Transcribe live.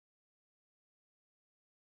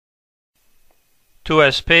Tu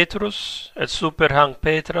es Petrus, et super hanc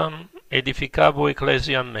Petram edificabo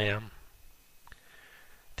ecclesiam meam.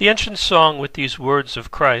 The ancient song with these words of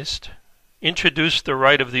Christ introduced the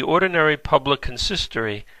rite of the Ordinary Public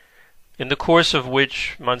Consistory, in the course of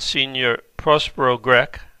which Monsignor Prosper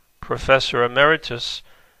Grech, Professor Emeritus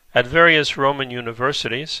at various Roman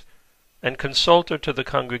universities and consultor to the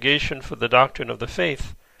Congregation for the Doctrine of the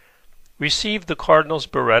Faith, received the Cardinal's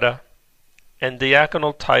biretta and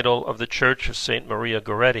diaconal title of the Church of St. Maria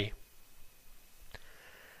Goretti.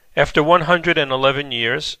 After 111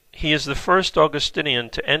 years, he is the first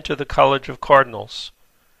Augustinian to enter the College of Cardinals,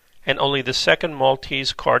 and only the second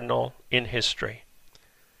Maltese cardinal in history.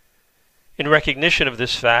 In recognition of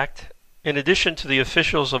this fact, in addition to the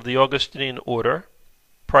officials of the Augustinian order,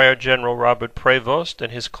 Prior General Robert Prevost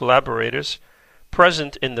and his collaborators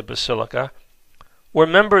present in the Basilica, were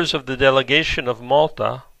members of the delegation of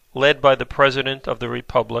Malta led by the President of the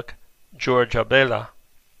Republic, George Abela.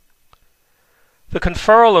 The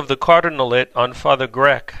conferral of the cardinalate on Father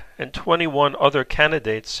Grech and 21 other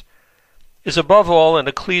candidates is above all an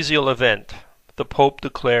ecclesial event, the Pope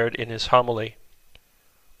declared in his homily.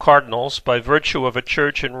 Cardinals, by virtue of a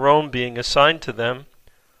church in Rome being assigned to them,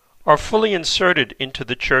 are fully inserted into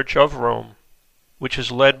the Church of Rome, which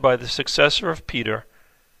is led by the successor of Peter,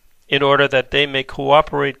 in order that they may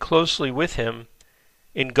cooperate closely with him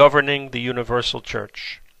in governing the universal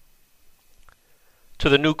Church. To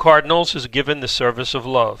the new cardinals is given the service of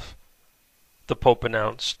love. The Pope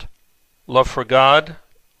announced love for God,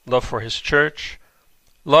 love for his Church,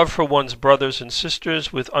 love for one's brothers and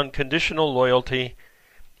sisters with unconditional loyalty,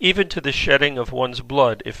 even to the shedding of one's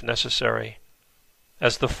blood if necessary,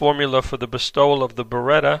 as the formula for the bestowal of the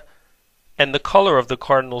biretta and the color of the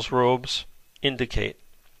cardinal's robes indicate.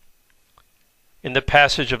 In the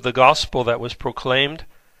passage of the Gospel that was proclaimed,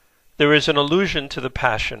 there is an allusion to the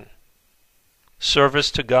Passion. Service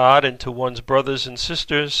to God and to one's brothers and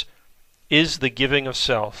sisters is the giving of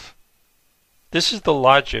self. This is the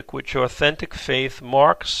logic which authentic faith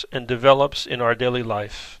marks and develops in our daily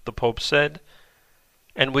life, the Pope said,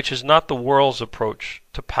 and which is not the world's approach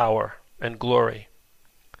to power and glory.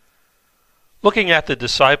 Looking at the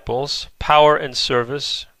disciples, power and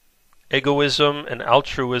service, egoism and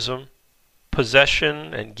altruism,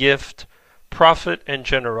 possession and gift, profit and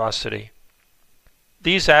generosity.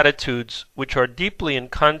 These attitudes, which are deeply in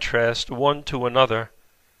contrast one to another,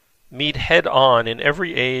 meet head-on in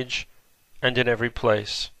every age and in every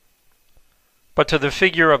place. But to the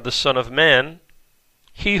figure of the Son of Man,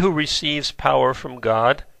 he who receives power from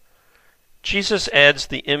God, Jesus adds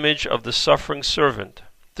the image of the suffering servant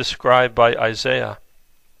described by Isaiah.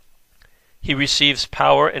 He receives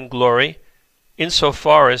power and glory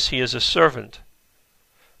insofar as he is a servant,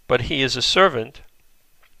 but he is a servant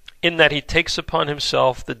in that he takes upon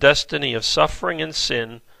himself the destiny of suffering and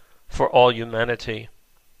sin for all humanity.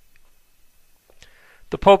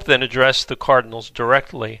 The Pope then addressed the cardinals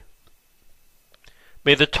directly.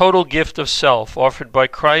 May the total gift of self offered by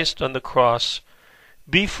Christ on the cross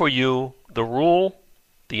be for you the rule,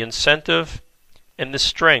 the incentive, and the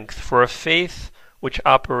strength for a faith which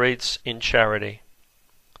operates in charity.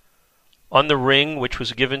 On the ring which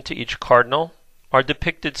was given to each cardinal are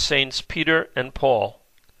depicted Saints Peter and Paul,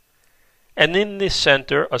 and in the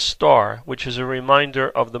center a star which is a reminder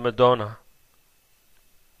of the Madonna.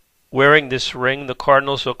 Wearing this ring, the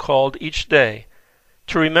cardinals are called each day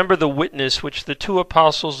to remember the witness which the two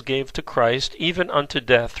apostles gave to Christ even unto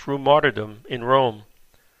death through martyrdom in Rome,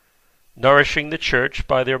 nourishing the Church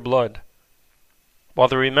by their blood, while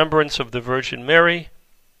the remembrance of the Virgin Mary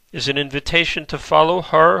is an invitation to follow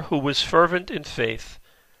her who was fervent in faith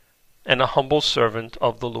and a humble servant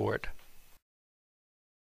of the Lord.